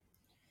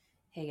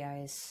Hey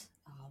guys,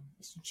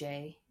 it's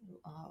Jay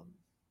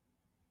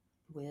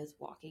with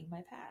Walking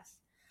My Path.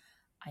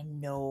 I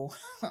know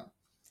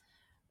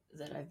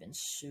that I've been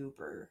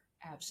super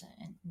absent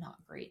and not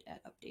great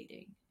at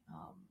updating.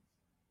 Um,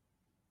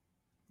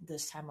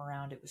 this time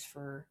around, it was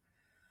for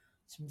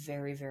some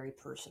very, very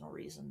personal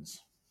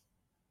reasons.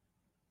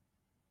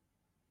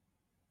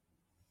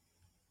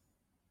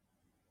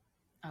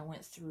 I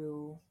went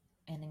through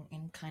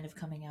and kind of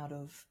coming out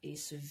of a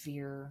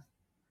severe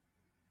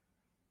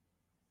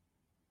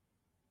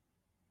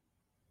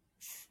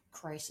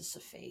crisis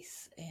of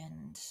faith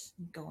and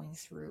going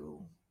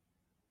through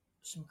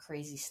some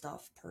crazy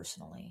stuff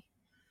personally.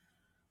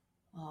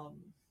 Um,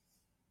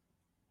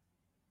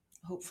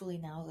 Hopefully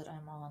now that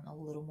I'm on a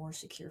little more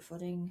secure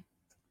footing,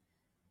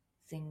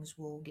 things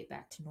will get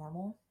back to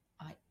normal.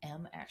 I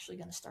am actually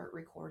going to start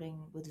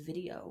recording with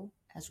video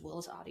as well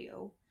as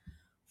audio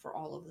for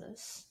all of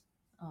this.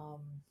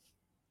 Um,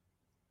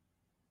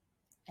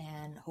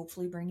 and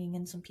hopefully bringing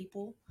in some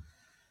people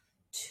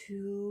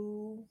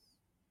to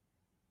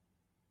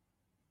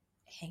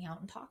hang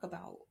out and talk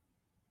about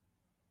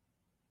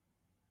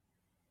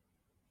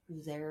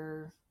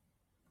their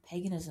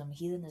paganism,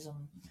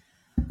 heathenism,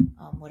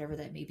 whatever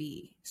that may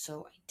be.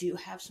 So I do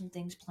have some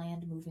things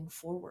planned moving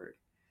forward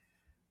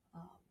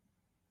um,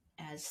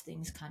 as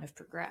things kind of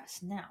progress.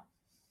 Now,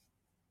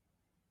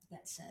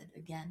 that said,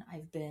 again,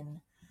 I've been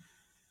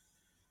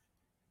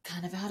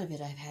kind of out of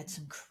it. I've had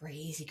some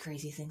crazy,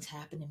 crazy things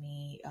happen to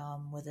me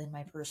within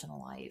my personal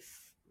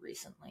life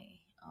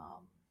recently.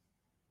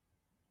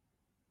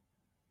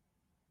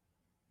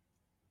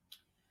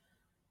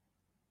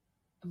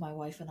 My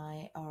wife and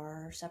I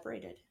are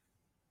separated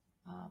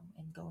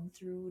and going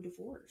through a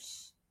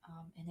divorce.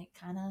 And it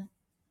kind of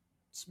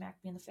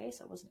smacked me in the face.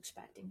 I wasn't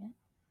expecting it.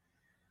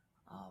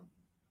 Um,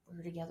 we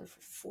were together for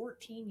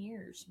 14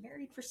 years,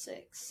 married for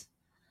 6.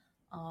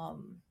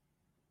 Um,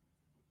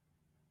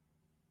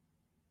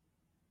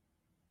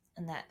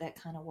 and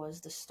that kind of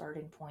was the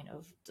starting point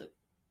of the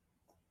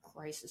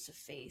crisis of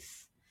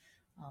faith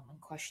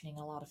and questioning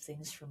a lot of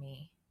things for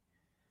me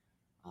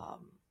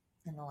um,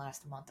 in the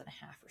last month and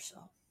a half or so.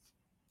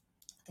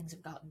 Things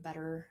have gotten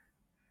better.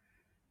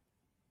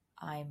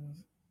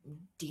 I'm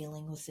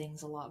dealing with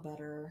things a lot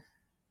better.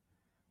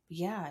 But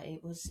yeah,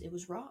 it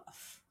was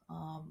rough.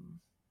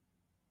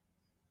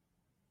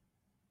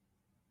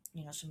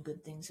 Some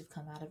good things have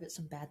come out of it.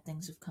 Some bad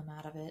things have come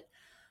out of it.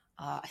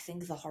 I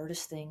think the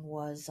hardest thing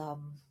was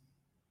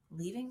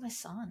leaving my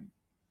son.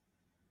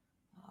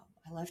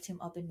 I left him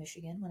up in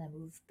Michigan when I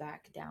moved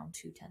back down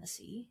to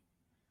Tennessee.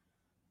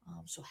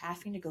 So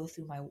having to go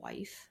through my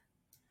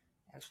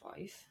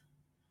ex-wife,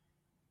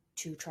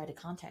 to try to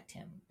contact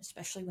him,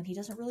 especially when he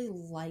doesn't really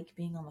like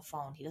being on the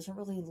phone. He doesn't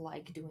really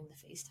like doing the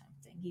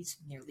FaceTime thing. He's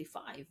nearly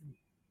 5.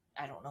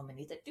 I don't know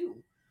many that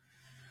do.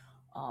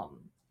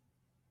 Um,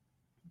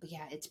 but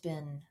yeah, that's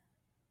been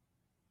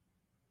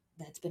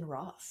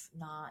rough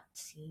not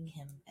seeing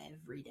him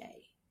every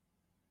day,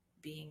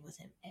 being with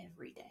him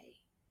every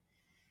day.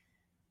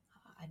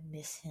 I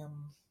miss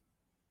him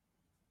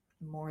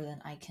more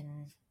than I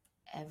can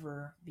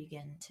ever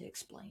begin to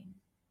explain.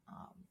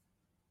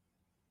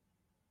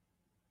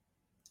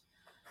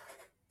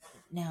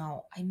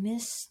 Now, I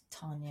miss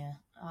Tanya,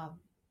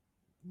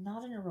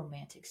 not in a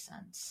romantic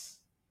sense.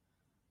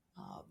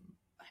 Um,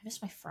 I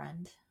miss my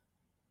friend.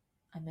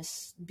 I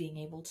miss being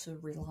able to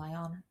rely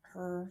on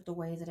her the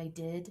way that I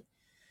did.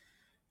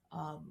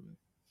 Um,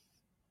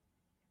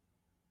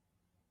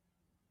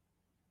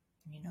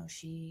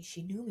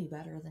 she knew me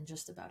better than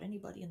just about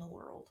anybody in the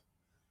world.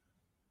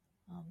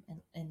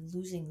 And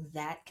losing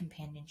that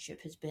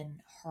companionship has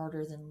been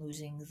harder than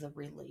losing the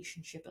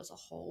relationship as a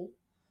whole.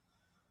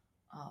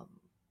 Um,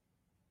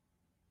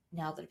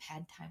 Now that I've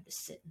had time to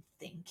sit and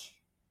think,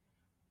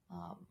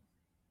 um,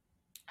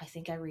 I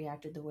think I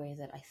reacted the way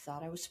that I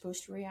thought I was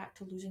supposed to react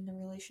to losing the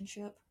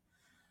relationship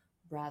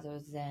rather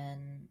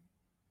than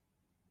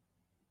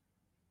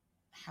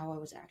how I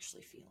was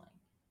actually feeling.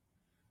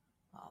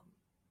 Um,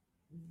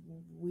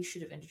 we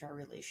should have ended our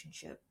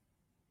relationship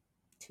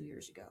 2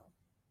 years ago.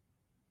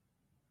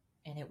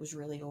 And it was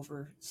really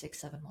over 6,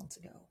 7 months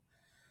ago.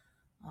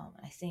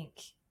 I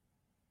think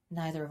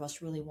neither of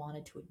us really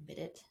wanted to admit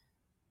it.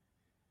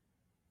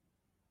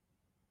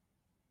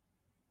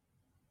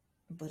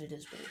 But it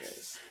is what it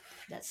is.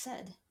 That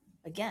said,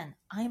 again,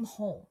 I'm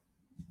home.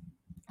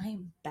 I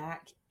am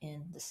back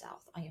in the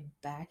South. I am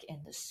back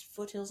in the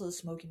foothills of the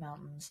Smoky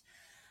Mountains.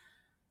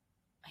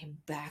 I am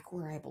back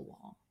where I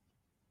belong.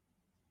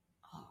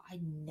 I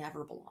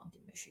never belonged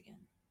in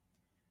Michigan.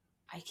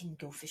 I can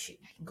go fishing.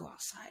 I can go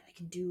outside. I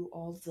can do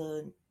all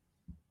the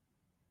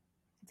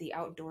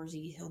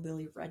outdoorsy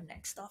hillbilly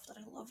redneck stuff that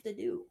I love to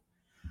do,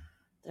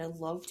 that I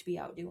love to be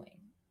out doing,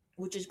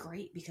 which is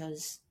great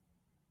because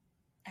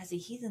as a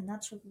heathen,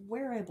 that's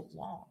where I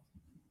belong,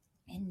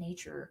 in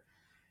nature,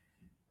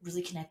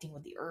 really connecting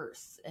with the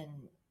earth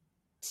and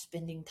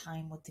spending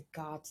time with the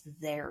gods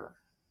there,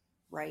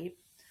 right?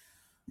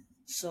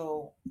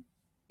 So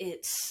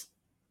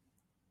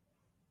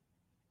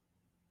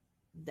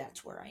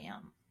that's where I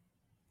am.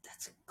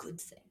 That's a good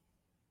thing.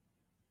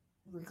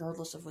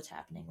 regardless of what's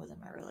happening within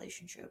my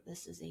relationship,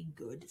 this is a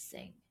good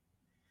thing.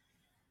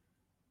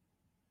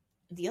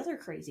 The other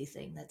crazy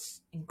thing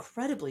that's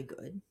incredibly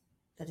good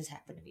that has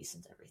happened to me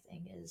since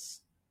everything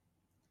is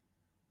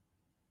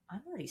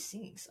I'm already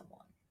seeing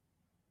someone.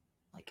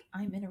 Like,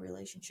 I'm in a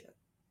relationship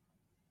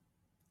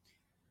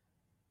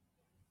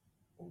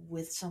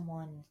with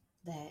someone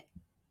that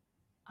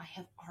I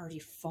have already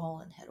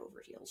fallen head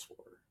over heels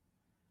for.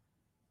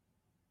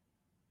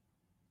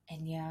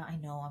 And yeah, I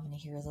know I'm going to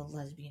hear the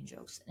lesbian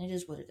jokes, and it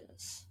is what it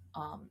is.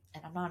 And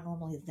I'm not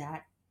normally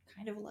that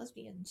kind of a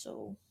lesbian,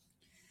 so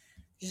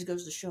it just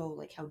goes to show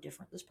like how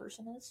different this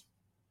person is.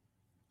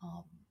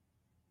 Um,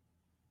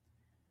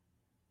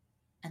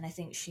 and I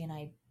think she and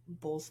I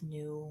both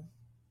knew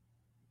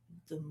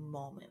the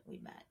moment we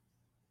met,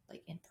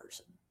 like in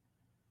person.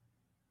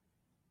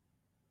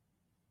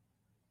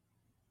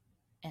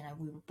 And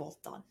we were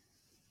both done.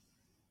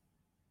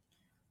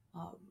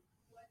 Um,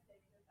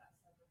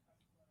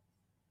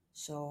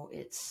 so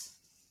it's,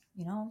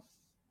 you know,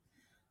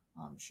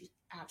 she's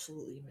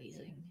absolutely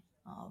amazing.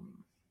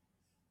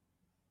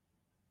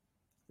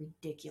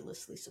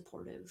 Ridiculously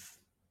supportive.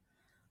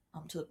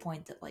 To the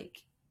point that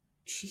like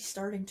she's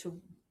starting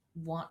to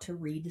want to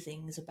read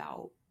things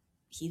about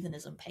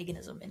heathenism,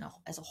 paganism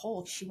as a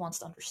whole. She wants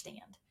to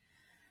understand.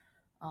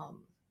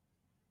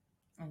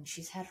 And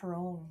she's had her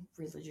own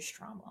religious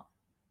trauma,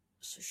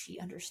 so she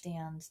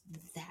understands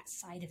that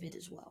side of it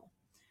as well,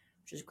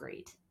 which is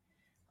great.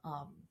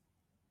 I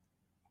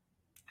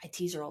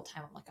tease her all the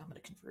time. I'm like, I'm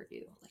going to convert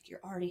you. Like,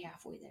 you're already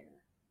halfway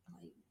there.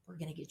 Like, we're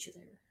going to get you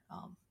there.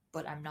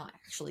 But I'm not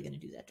actually going to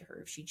do that to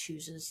her. If she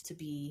chooses to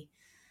be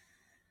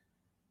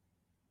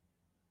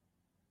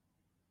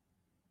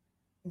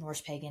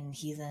Norse pagan,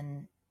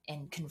 heathen,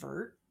 and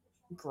convert,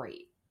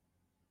 great.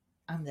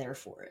 I'm there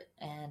for it.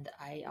 And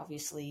I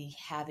obviously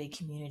have a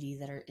community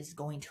that is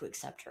going to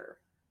accept her,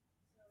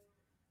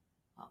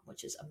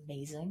 which is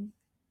amazing.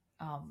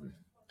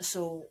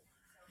 So,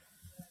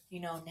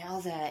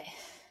 now that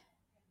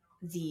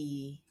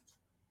the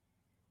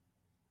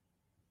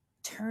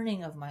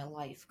turning of my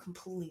life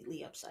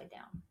completely upside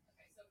down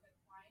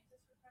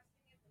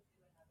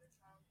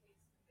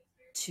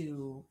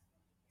to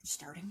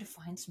starting to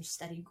find some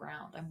steady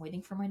ground. I'm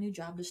waiting for my new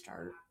job to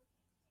start.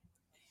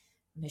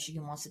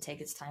 Michigan wants to take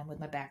its time with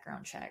my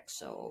background check,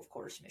 so of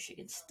course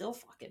Michigan's still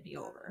fucking me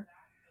over.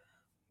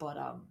 But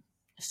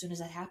as soon as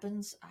that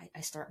happens,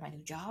 I start my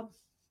new job,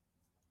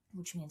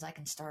 which means I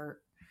can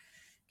start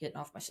getting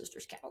off my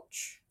sister's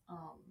couch.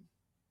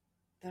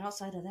 But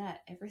outside of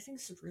that,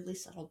 everything's really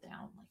settled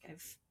down. Like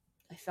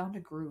I found a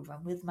groove.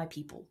 I'm with my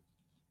people.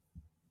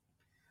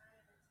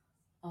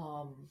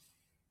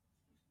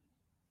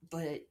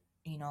 But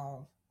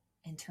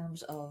in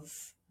terms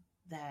of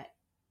that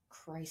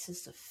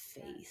crisis of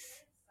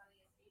faith,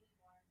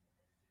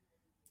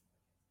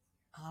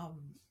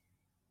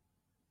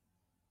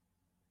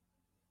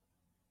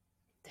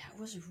 that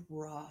was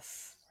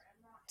rough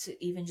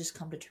to even just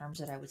come to terms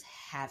that I was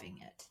having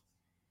it,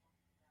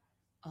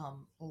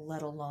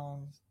 let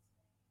alone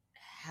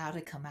how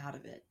to come out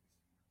of it.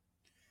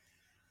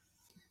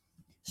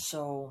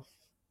 So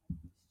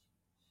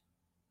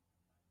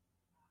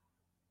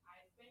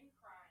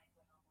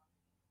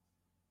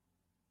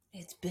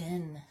it's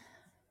been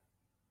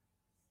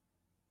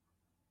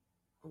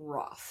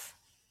rough.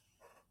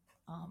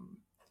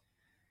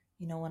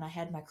 When I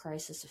had my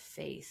crisis of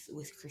faith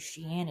with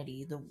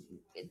Christianity, the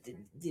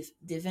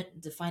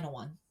final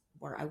one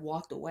where I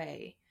walked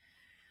away,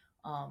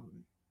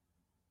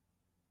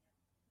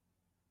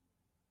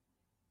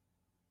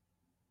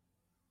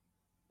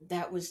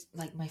 that was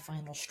like my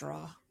final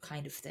straw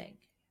kind of thing.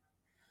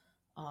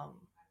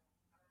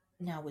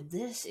 Now with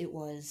this, it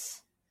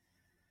wasn't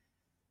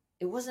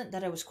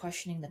that I was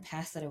questioning the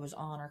path that I was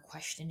on or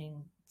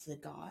questioning the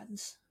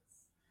gods.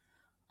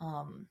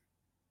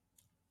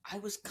 I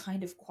was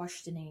kind of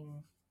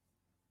questioning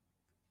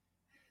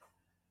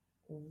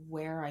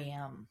where I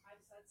am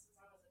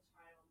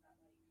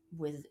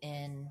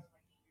within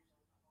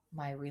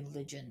my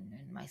religion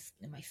and my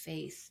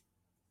faith.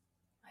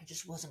 I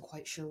just wasn't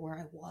quite sure where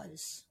I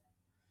was.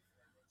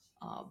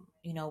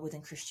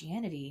 Within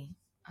Christianity,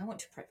 I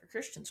went to private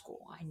Christian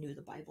school. I knew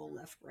the Bible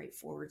left, right,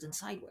 forwards, and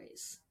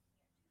sideways.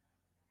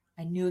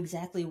 I knew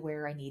exactly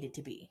where I needed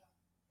to be.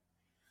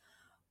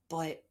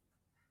 But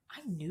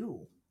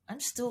I'm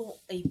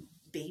still a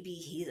baby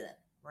heathen,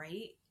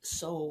 right?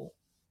 So,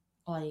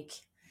 like,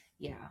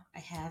 yeah, I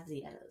have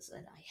the Eddas,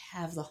 and I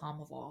have the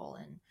Hamaval,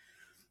 and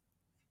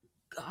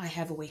I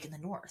have Awaken the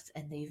North,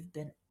 and they've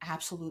been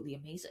absolutely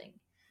amazing.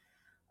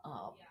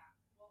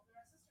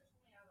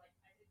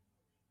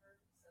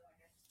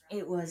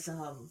 It was,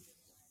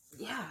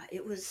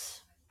 it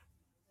was,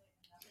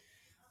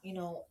 you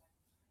know,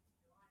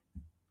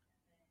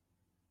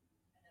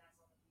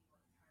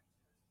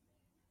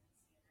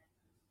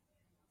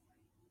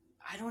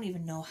 I don't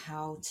even know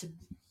how to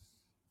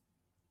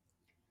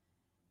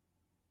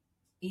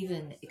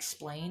even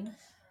explain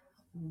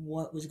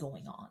what was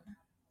going on.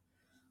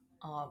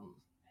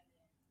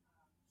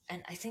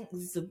 And I think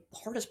the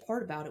hardest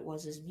part about it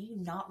is me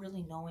not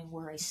really knowing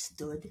where I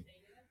stood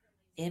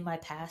in my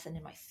path and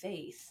in my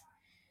faith.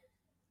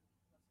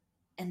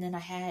 And then I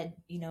had,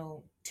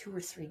 two or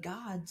three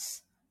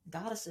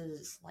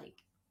goddesses,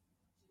 like,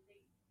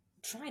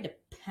 trying to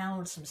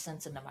pound some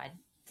sense into my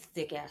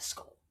thick ass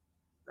skull,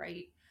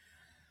 right?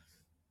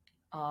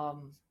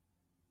 Um,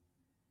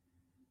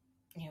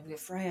 we have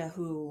Freya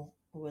who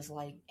was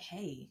like,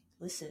 hey,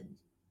 listen,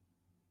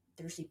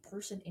 there's a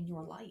person in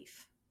your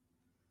life.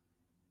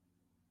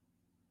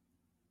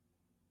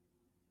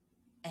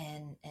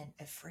 And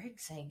Frigg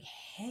saying,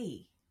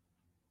 hey,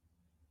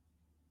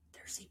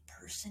 there's a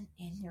person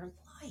in your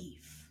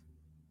life.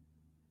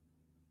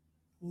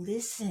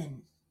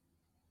 Listen.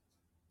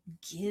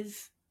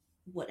 Give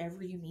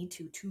whatever you need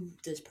to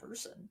this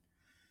person.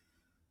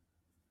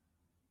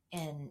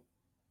 And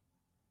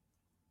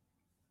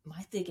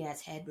my thick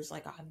ass head was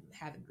like, I'm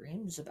having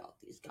dreams about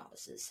these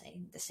goddesses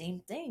saying the same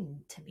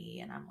thing to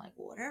me. And I'm like,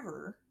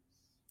 whatever.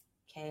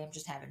 Okay, I'm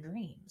just having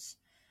dreams.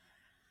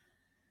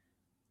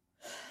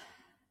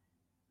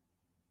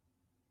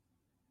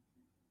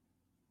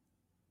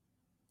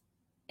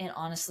 And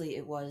honestly,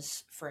 it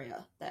was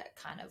Freya that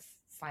kind of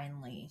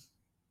finally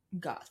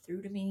got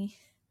through to me.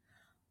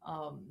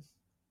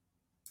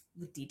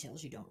 With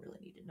details you don't really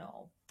need to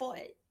know.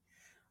 But,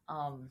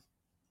 and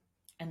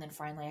then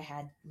finally I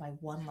had my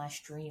one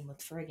last dream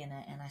with Frigg in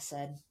it, and I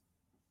said,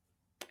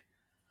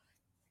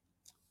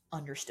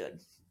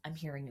 understood. I'm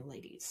hearing you,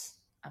 ladies.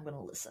 I'm going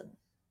to listen.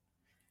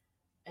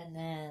 And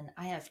then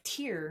I have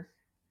Tyr,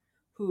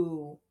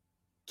 who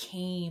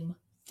came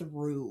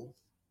through.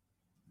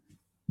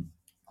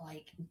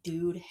 Like,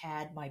 dude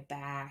had my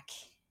back.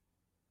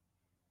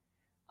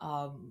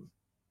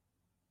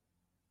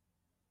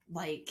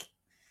 Like,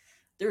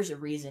 there's a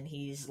reason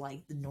he's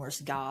like the Norse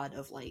god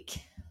of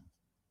like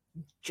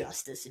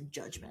justice and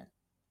judgment.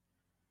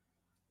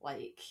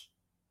 Like,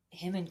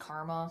 him and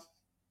Karma,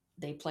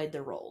 they played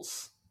their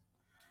roles.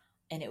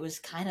 And it was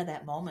kind of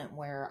that moment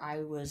where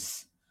I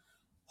was,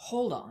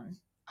 hold on,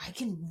 I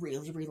can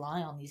really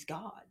rely on these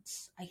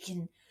gods.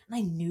 And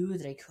I knew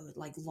that I could.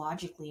 Like,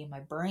 logically in my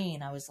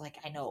brain, I was like,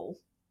 I know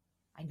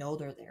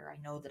they're there.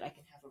 I know that I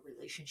can have a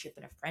relationship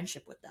and a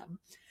friendship with them.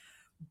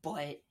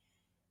 But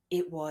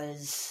it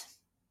was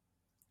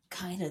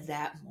kind of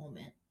that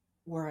moment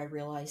where I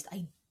realized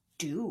I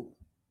do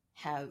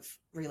have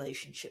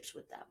relationships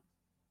with them.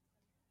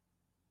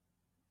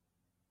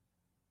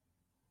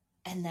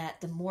 And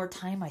that the more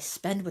time I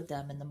spend with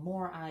them and the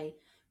more I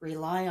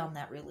rely on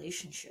that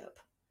relationship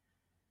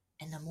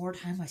and the more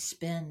time I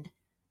spend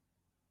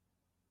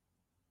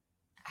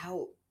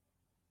out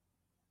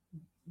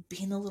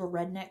being the little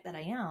redneck that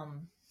I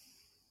am,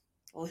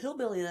 well,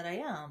 hillbilly that I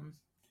am,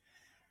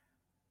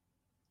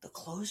 the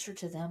closer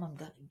to them I'm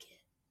gonna get.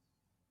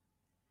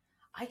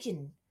 I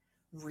can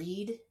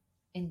read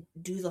and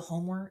do the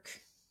homework,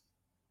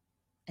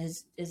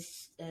 as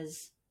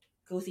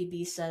Gothy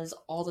B says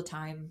all the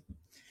time.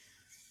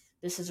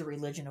 This is a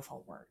religion of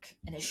homework,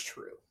 and it's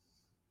true.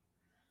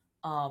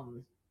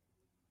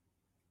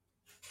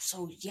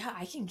 So yeah,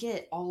 I can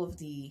get all of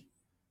the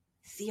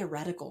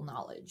theoretical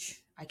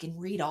knowledge. I can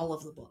read all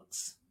of the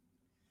books.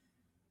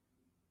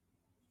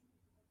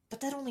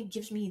 But that only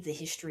gives me the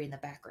history and the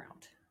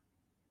background.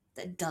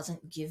 That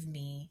doesn't give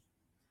me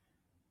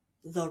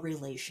the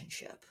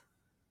relationship.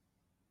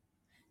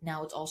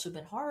 Now, it's also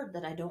been hard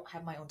that I don't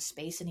have my own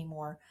space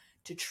anymore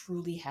to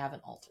truly have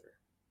an altar.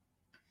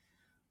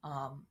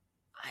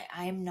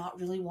 I am not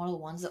really one of the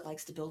ones that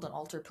likes to build an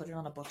altar, put it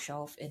on a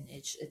bookshelf, and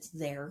it's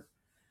there.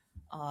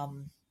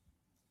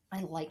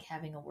 I like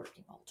having a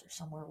working altar,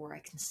 somewhere where I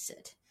can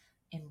sit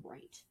and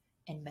write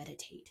and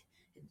meditate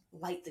and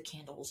light the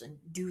candles and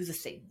do the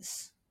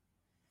things.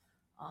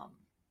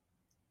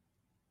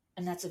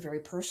 And that's a very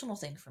personal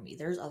thing for me.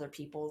 There's other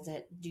people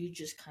that do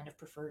just kind of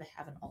prefer to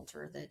have an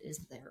altar that is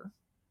there,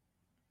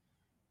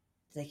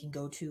 they can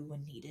go to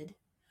when needed.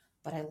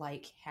 But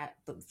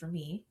but for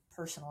me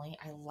personally,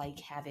 I like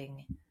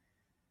having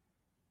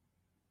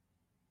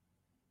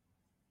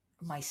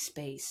my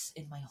space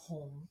in my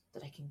home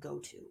that I can go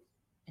to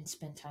and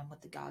spend time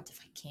with the gods if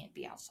I can't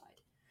be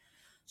outside.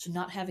 So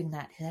not having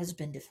that has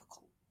been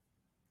difficult.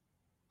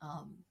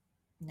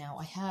 Now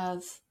I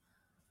have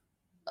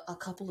a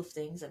couple of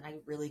things, and I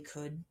really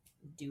could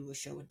do a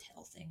show and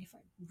tell thing if I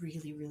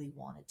really, really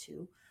wanted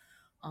to.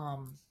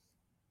 I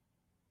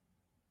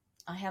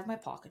have my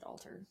pocket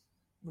altar,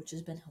 which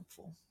has been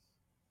helpful.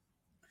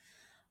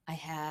 I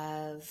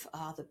have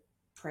the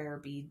prayer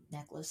bead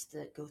necklace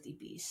that Gothy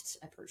Beasts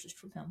I purchased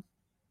from him.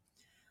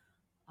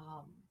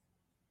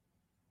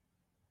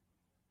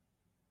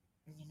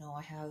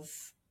 I have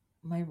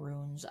my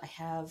runes. I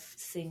have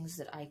things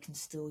that I can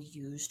still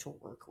use to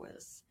work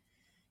with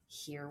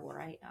here where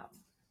I am.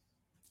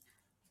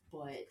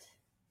 But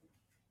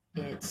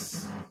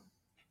it's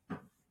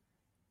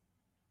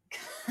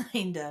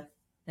kinda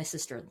my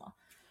sister-in-law.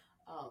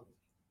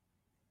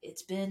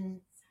 It's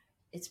been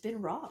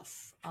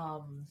rough.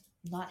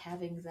 Not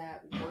having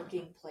that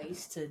working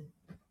place to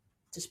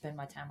spend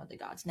my time with the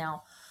gods.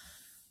 Now,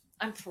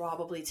 I'm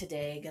probably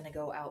today going to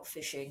go out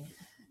fishing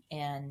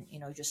and,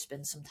 just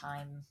spend some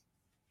time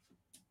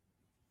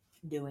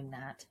doing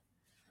that.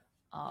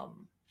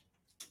 Um,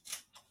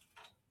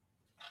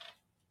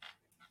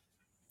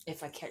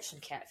 if I catch some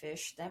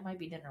catfish, that might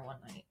be dinner one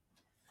night.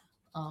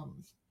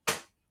 Um,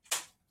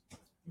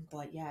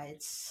 but yeah,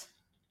 it's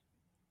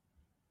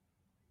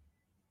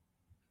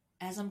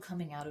as I'm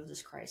coming out of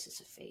this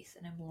crisis of faith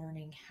and I'm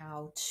learning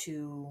how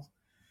to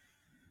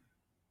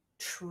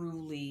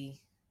truly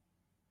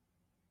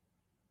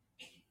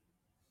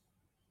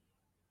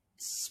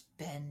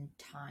spend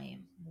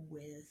time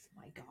with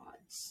my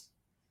gods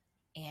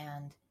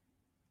and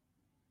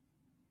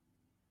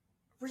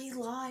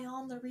rely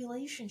on the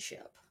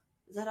relationship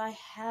that I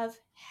have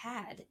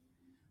had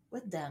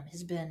with them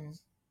has been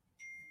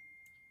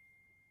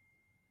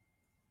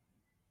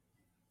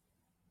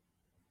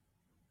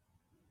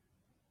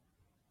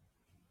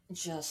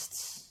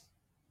just,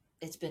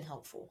 it's been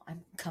helpful.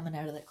 I'm coming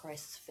out of that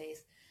crisis of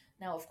faith.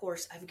 Now, of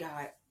course, I've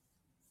got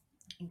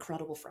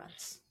incredible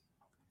friends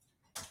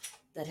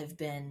that have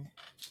been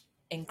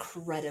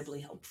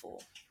incredibly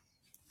helpful.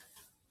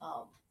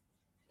 Um,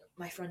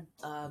 my friend,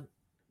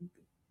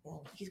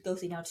 well, he's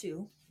ghosty now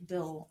too.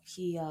 Bill,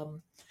 he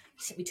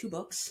sent me 2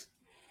 books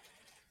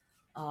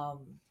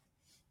um,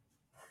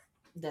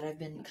 that I've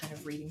been kind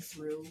of reading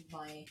through.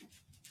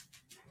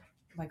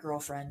 My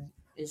girlfriend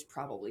is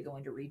probably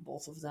going to read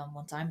both of them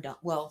once I'm done.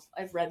 Well,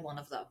 I've read one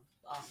of them.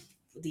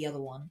 The other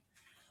one,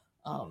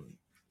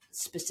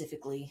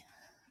 specifically,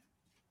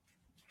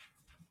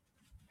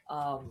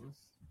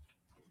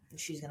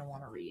 she's gonna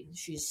want to read.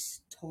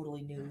 She's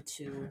totally new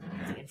to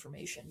the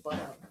information,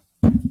 but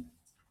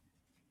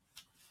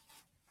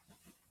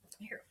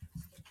here,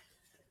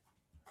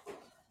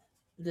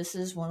 this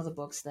is one of the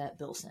books that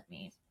Bill sent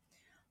me,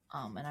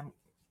 and I'm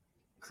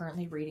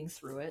currently reading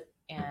through it,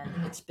 and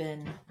it's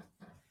been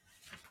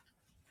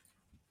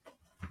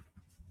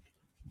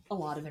a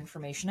lot of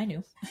information I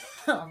knew,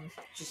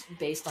 just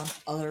based on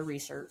other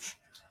research,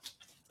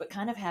 but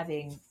kind of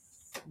having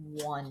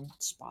one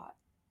spot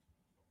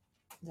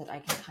that I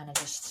can kind of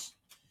just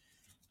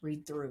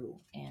read through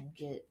and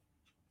get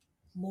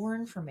more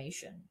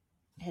information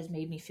has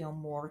made me feel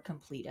more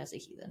complete as a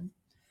heathen,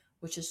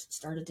 which has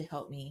started to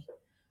help me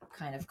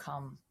kind of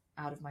come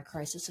out of my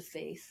crisis of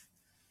faith.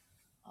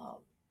 Um,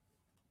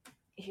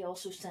 he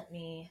also sent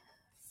me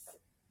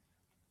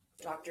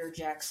Dr.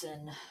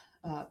 Jackson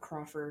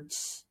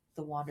Crawford's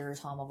The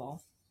Wanderer's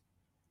Homoval.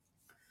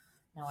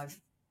 Now, I've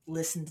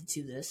listened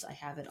to this. I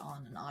have it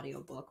on an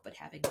audiobook, but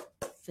having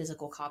a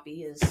physical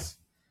copy is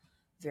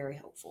very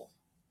helpful.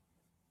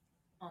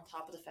 On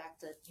top of the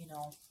fact that,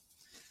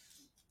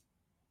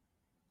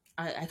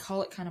 I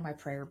call it kind of my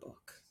prayer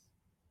book.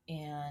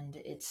 And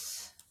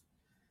it's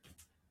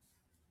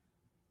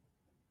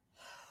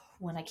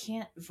when I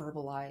can't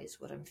verbalize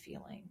what I'm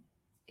feeling,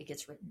 it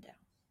gets written down.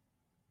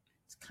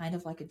 It's kind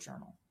of like a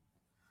journal.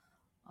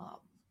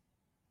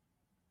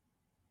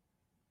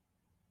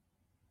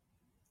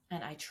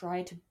 And I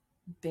try to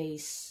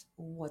base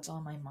what's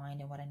on my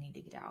mind and what I need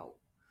to get out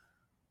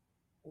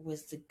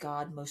with the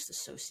God most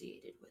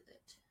associated with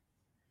it.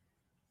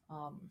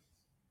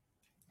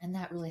 And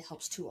that really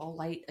helps too. I'll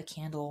light a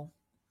candle.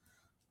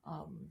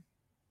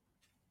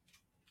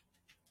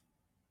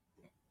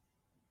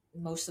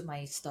 Most of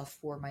my stuff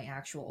for my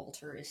actual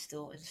altar is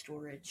still in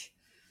storage.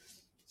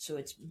 So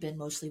it's been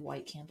mostly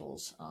white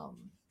candles.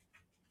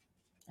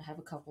 I have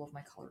a couple of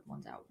my colored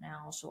ones out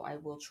now. So I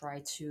will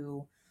try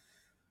to,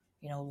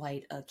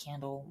 light a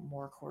candle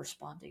more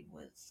corresponding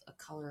with a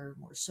color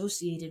more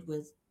associated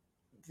with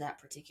that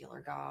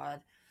particular god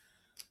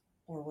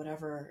or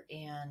whatever.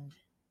 And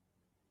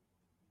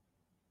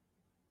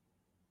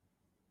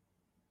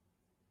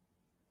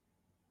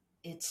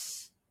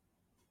it's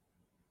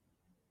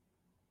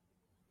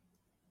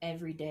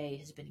every day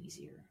has been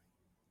easier.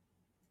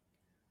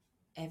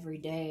 Every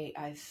day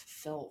I've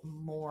felt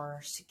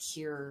more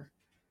secure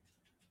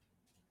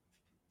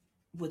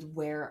with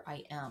where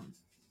I am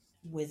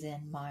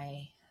within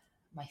my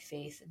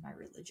faith and my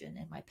religion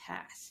and my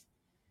path.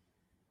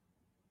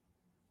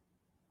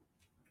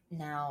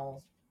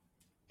 Now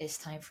it's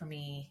time for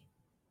me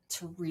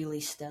to really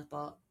step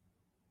up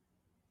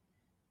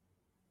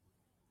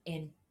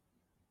and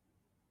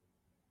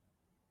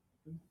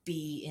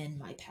be in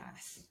my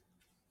path.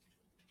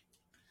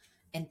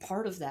 And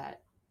part of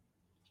that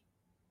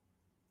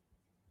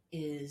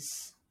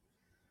is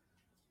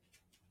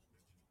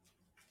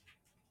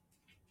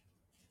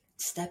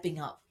stepping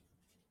up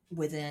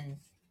within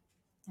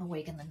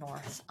Awaken the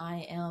North.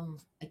 I am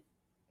a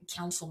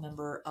council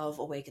member of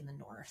Awaken the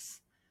North,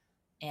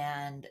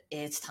 and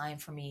it's time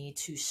for me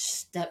to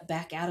step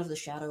back out of the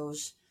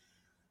shadows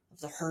of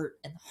the hurt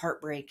and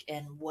heartbreak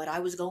and what I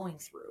was going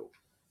through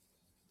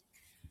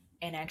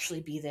and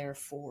actually be there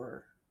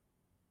for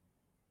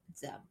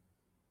them.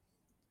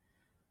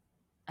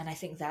 And I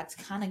think that's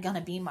kind of going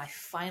to be my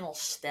final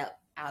step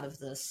out of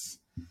this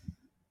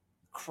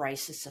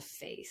crisis of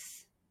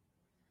faith.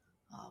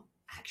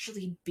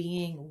 Actually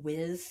being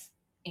with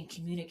and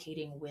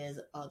communicating with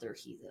other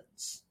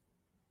heathens.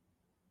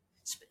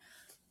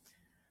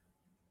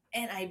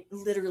 and I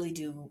literally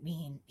do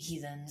mean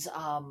heathens,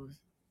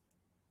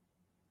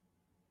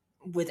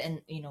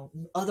 within,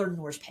 other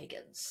Norse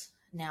pagans.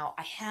 Now,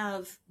 I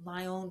have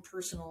my own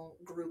personal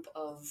group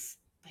of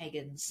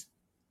pagans,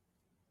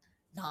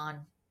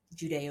 non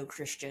Judeo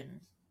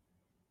Christian,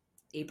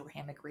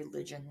 Abrahamic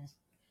religion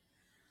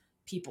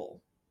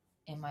people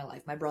in my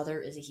life. My brother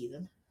is a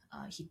heathen.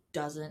 He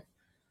doesn't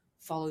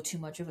follow too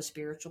much of a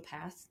spiritual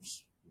path.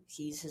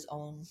 He's his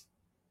own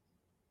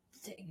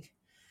thing,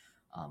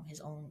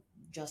 his own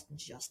Justin.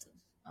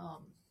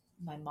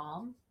 My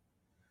mom,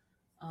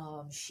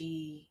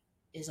 she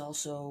is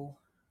also,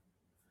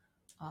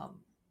 um,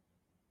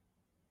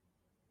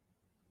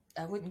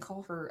 I wouldn't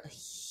call her a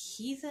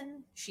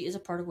heathen. She is a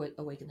part of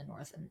Awaken the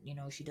North, and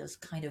she does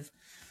kind of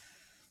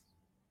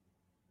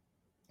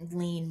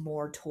lean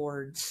more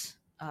towards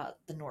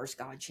the Norse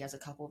gods. She has a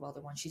couple of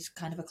other ones. She's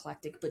kind of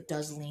eclectic, but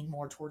does lean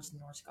more towards the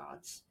Norse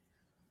gods.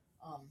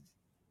 Um,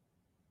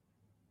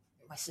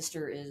 my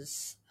sister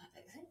is, I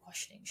think,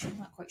 questioning. She's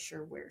not quite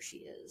sure where she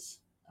is.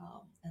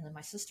 And then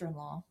my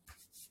sister-in-law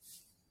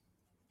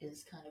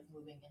is kind of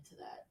moving into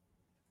that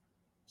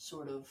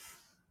sort of,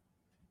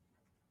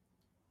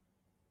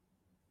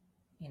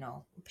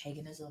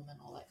 paganism and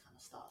all that kind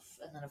of stuff.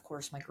 And then, of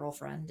course, my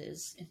girlfriend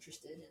is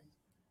interested in,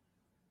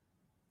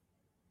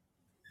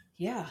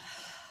 yeah,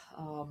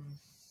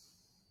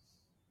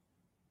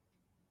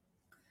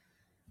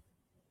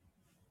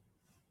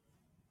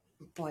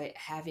 but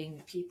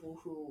having people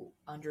who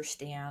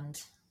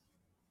understand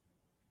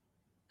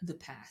the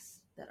path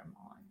that I'm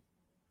on,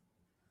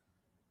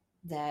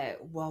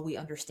 that while we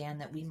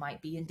understand that we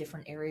might be in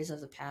different areas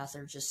of the path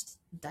or just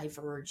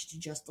diverged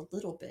just a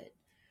little bit,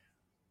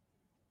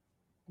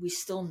 we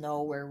still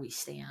know where we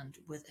stand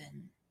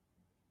within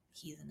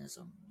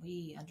heathenism.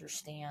 We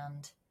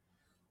understand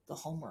the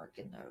homework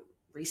and the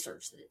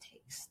research that it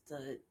takes,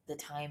 the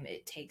time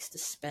it takes to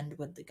spend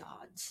with the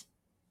gods.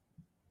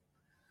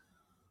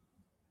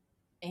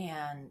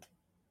 And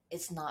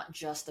it's not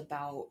just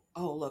about,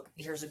 oh, look,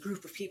 here's a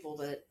group of people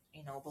that,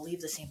 believe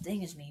the same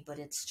thing as me, but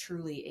it's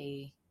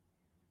truly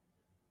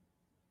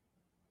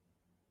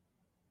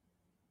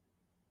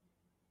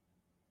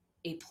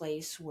a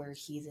place where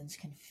heathens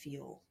can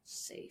feel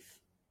safe.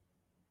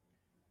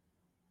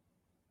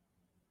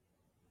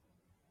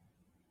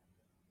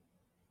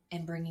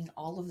 And bringing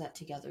all of that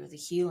together, the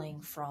healing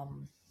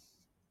from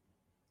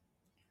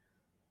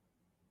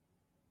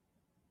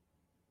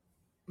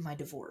my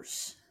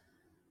divorce,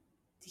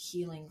 the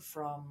healing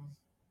from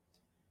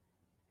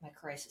my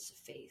crisis of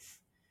faith,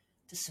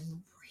 to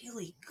some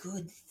really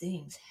good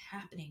things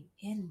happening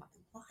in my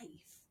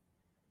life.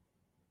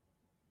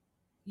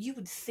 You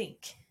would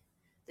think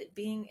that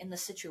being in the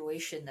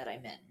situation that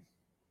I'm in,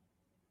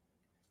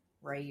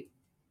 right,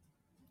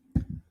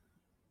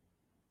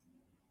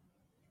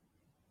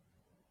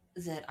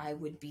 that I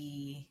would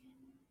be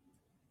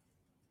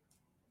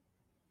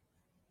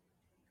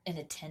in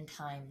a 10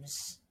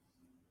 times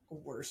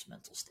worse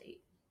mental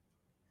state.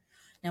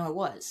 Now,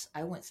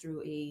 I went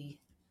through a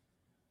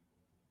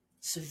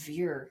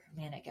severe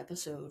manic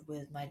episode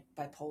with my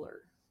bipolar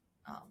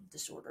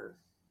disorder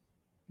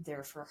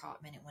there for a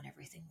hot minute when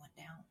everything went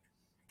down.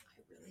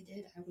 I really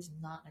did. I was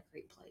not in a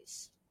great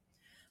place.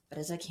 But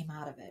as I came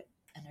out of it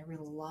and I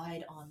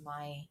relied on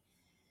my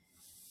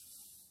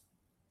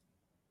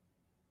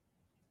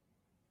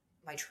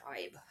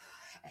tribe,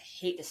 I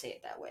hate to say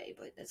it that way,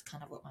 but that's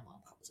kind of what my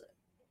mom calls it.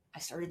 I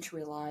started to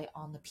rely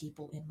on the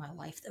people in my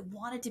life that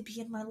wanted to be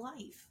in my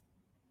life.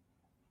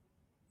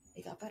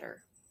 It got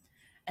better.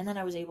 And then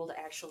I was able to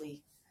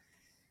actually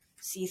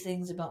see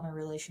things about my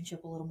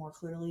relationship a little more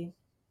clearly,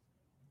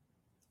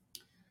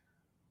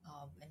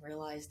 and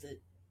realize that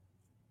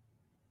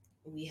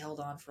we held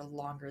on for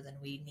longer than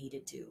we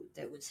needed to.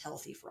 That was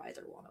healthy for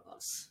either one of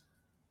us.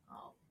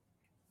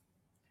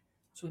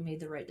 So we made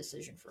the right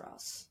decision for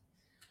us.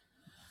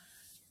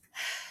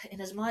 And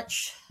as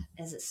much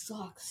as it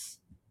sucks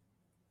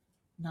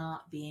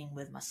not being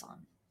with my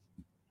son,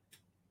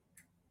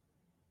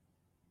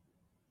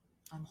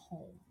 I'm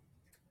home.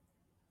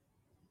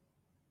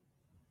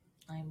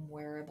 I'm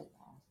where I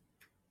belong.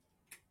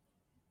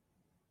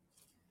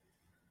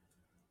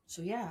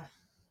 So yeah,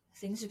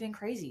 things have been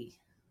crazy.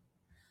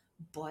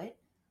 But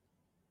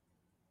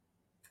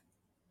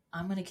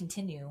I'm going to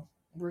continue.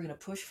 We're going to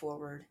push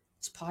forward.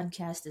 This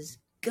podcast is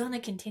going to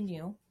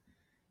continue.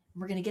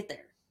 We're going to get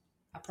there.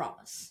 I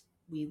promise.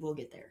 We will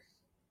get there.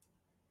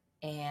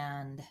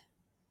 And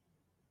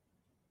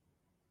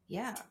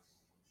yeah,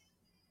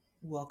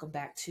 welcome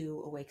back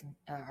to Awaken,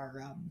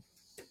 or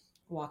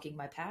Walking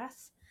My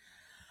Path.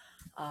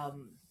 I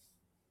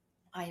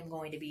am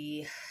going to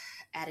be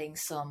adding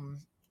some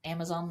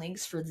Amazon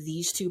links for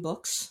these 2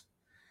 books,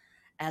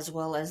 as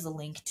well as the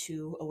link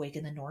to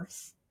Awaken the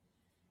North,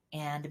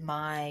 and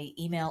my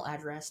email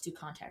address to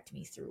contact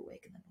me through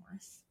Awaken the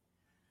North.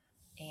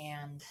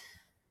 And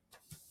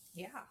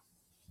yeah,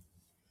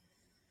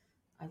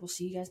 I will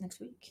see you guys next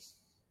week.